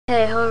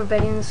Hey, hello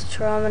everybody, in this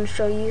tutorial I'm going to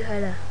show you how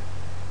to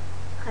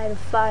hide a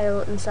file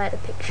inside a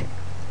picture.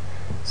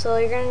 So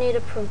you're going to need a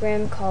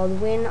program called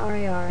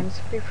WinRAR, and it's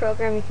a free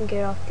program you can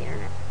get off the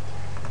internet.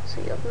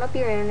 So you open up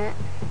your internet,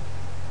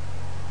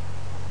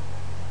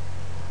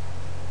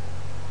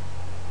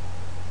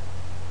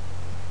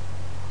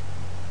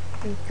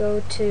 and go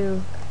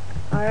to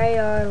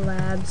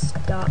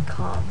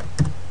rarlabs.com.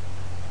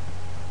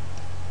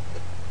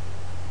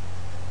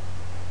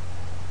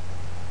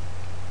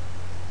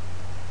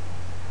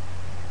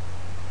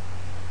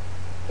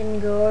 And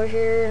go over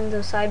here in the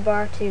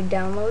sidebar to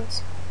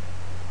downloads.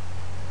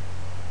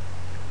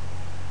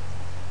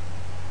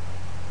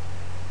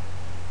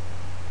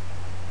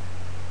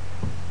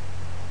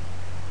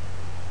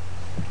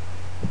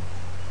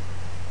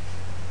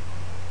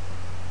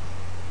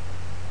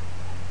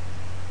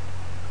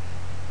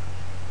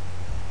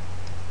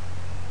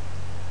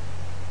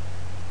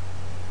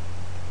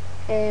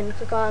 And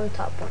click on the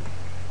top one.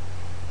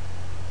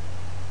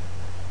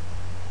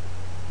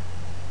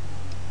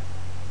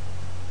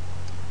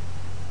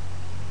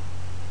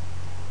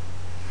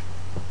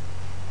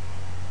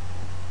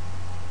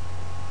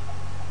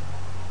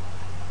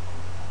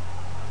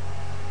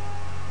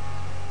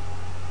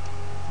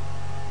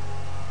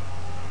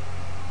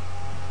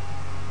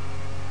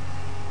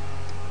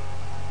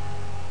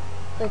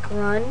 Click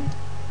run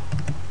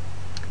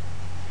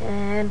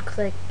and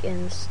click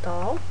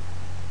install.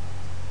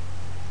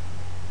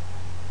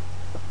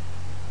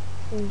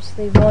 And just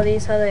leave all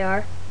these how they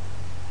are.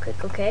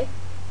 Click OK.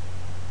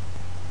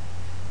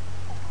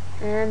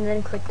 And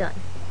then click done.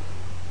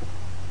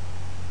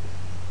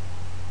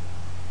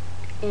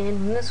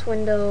 And when this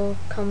window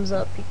comes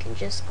up, you can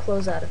just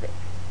close out of it.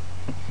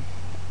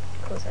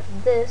 Close out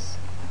of this.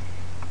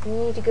 You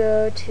need to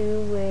go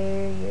to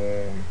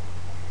where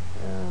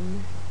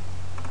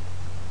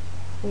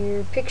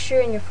your picture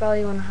and your file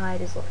you want to hide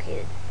is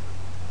located.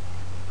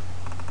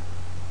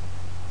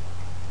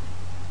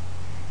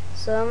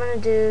 So I'm going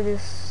to do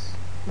this,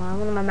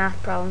 one of my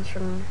math problems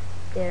from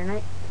the other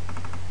night.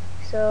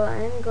 So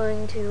I'm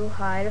going to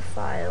hide a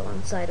file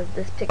inside of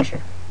this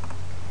picture.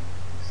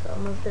 So I'll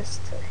move this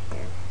to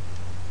here.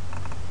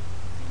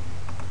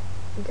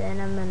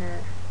 Then I'm going to,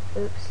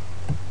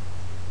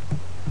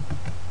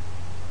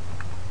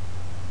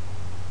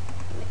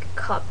 make a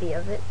copy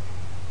of it.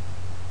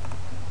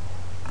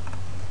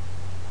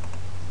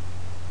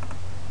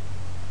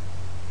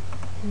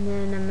 And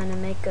then I'm going to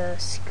make a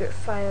secret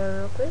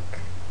file real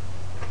quick.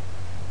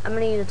 I'm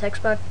going to use a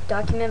text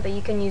document, but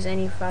you can use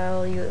any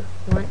file you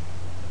want.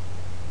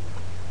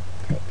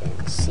 Type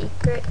in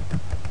secret.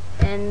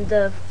 And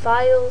the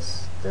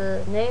files,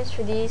 the names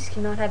for these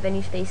cannot have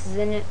any spaces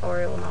in it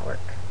or it will not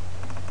work.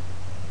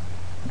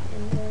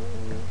 And then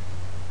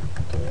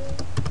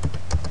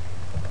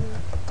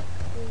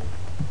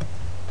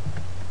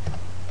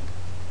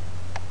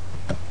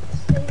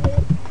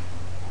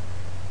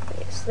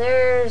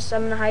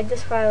I'm going to hide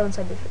this file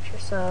inside this picture.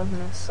 So I'm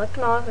going to select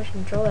them all, push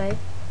Control A,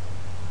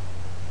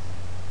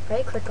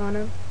 right click on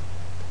them,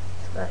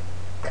 select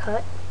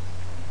cut,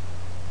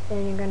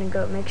 and you're going to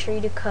go, make sure you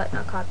do cut,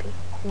 not copy.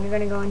 And you're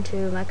going to go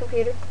into my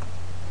computer,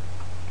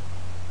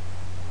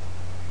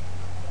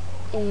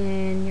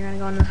 and you're going to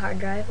go on the hard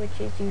drive, which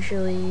is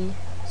usually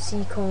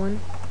C:.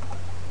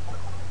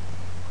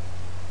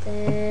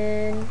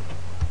 Then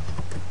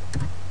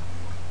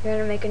you're going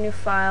to make a new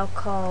file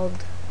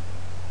called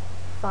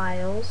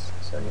files,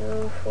 so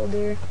new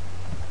folder,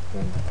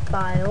 and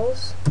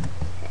files,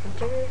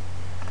 enter,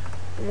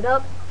 open it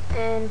up,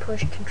 and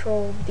push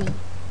Control V.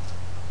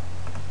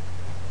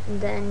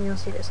 And then you'll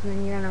see this, and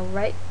then you're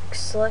gonna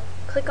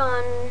click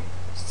on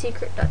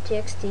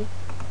secret.txt,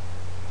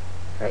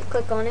 right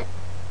click on it,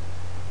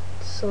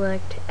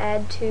 select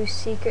add to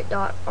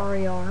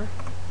secret.rar,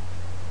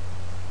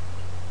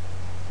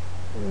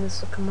 and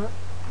this will come up.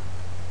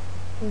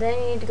 And then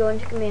you need to go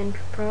into command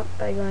prompt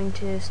by going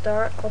to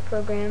start all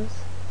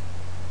programs,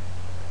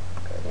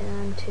 go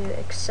down to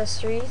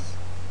accessories,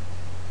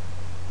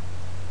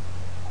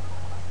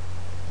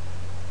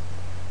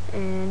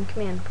 and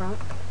command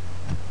prompt.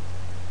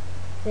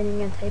 Then you're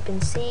going to type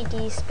in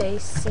cd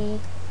space c :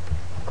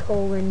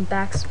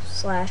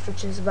 \,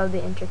 which is above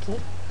the enter key.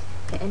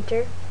 Hit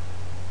enter,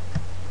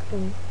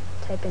 and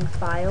type in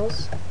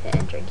files, hit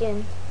enter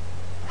again.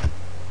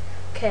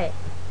 Okay,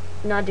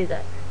 not do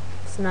that,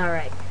 it's not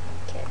right.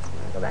 Okay, so I'm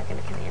going to go back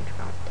into command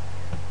prompt.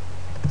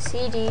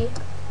 CD,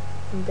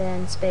 and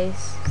then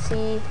space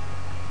C :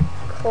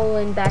 \,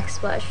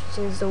 which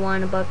is the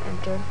one above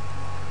enter.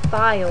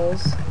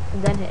 Files,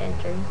 and then hit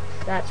enter.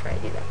 That's right,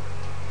 do that.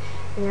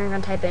 And you're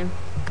going to type in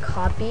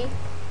copy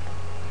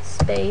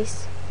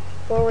space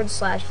 /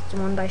 it's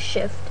one by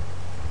shift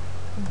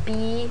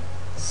B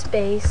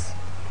space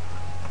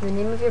the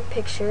name of your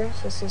picture,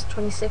 so this is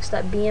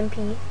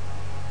 26.bmp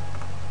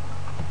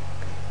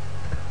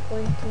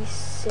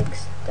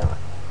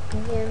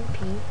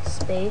 26.bmp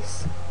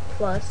space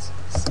plus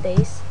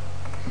space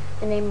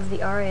the name of the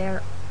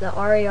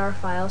RAR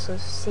file, so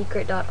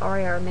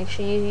secret.rar. Make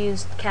sure you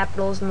use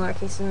capitals and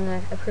lowercase in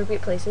the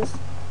appropriate places.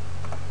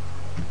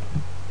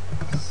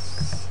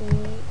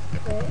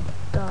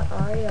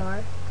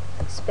 rer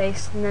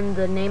space, and then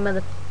the name of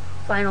the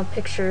final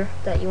picture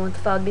that you want the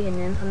file to be hidden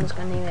in. I'm just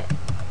going to name it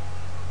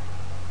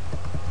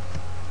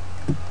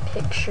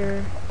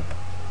picture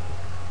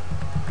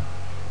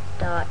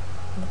dot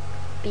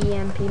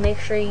bmp. Make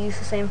sure you use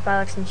the same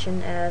file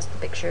extension as the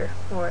picture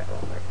or it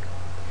won't work.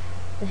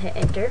 Then hit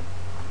enter.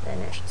 Then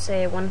it should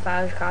say one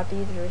file is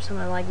copied or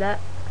something like that.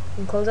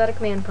 And close out a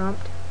command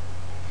prompt.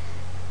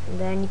 And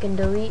then you can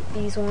delete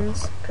these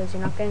ones because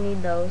you're not going to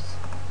need those.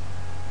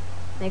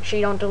 Make sure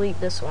you don't delete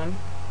this one.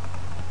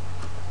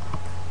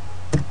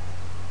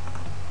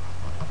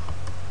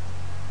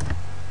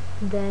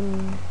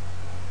 Then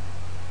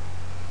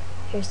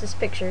here's this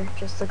picture.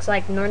 Just looks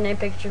like an ordinary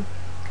picture.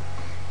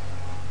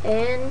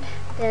 And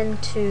then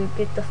to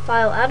get the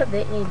file out of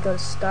it, you need to go to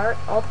Start,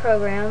 All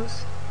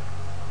Programs,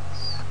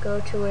 go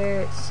to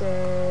where it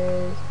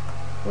says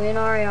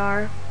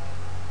WinRAR,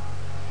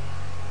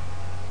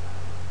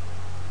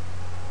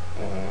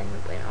 and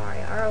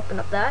WinRAR, open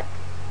up that,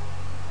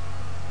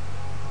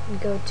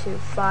 and go to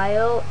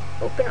File,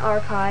 Open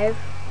Archive,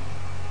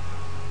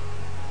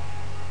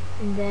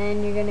 and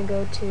then you're going to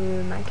go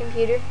to My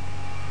Computer,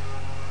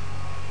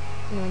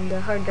 and then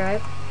the hard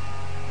drive,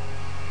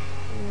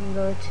 and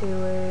go to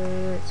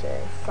where it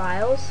says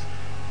Files,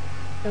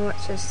 and where it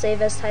says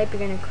Save As Type, you're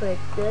going to click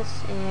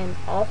this and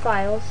All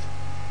Files,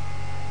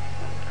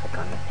 click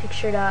on the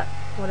picture dot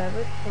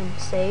whatever, and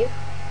save,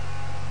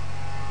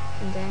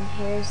 and then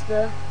here's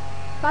the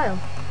file.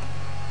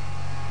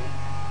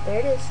 There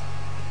it is.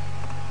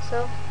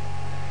 So,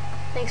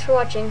 thanks for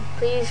watching.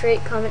 Please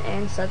rate, comment,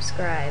 and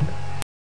subscribe.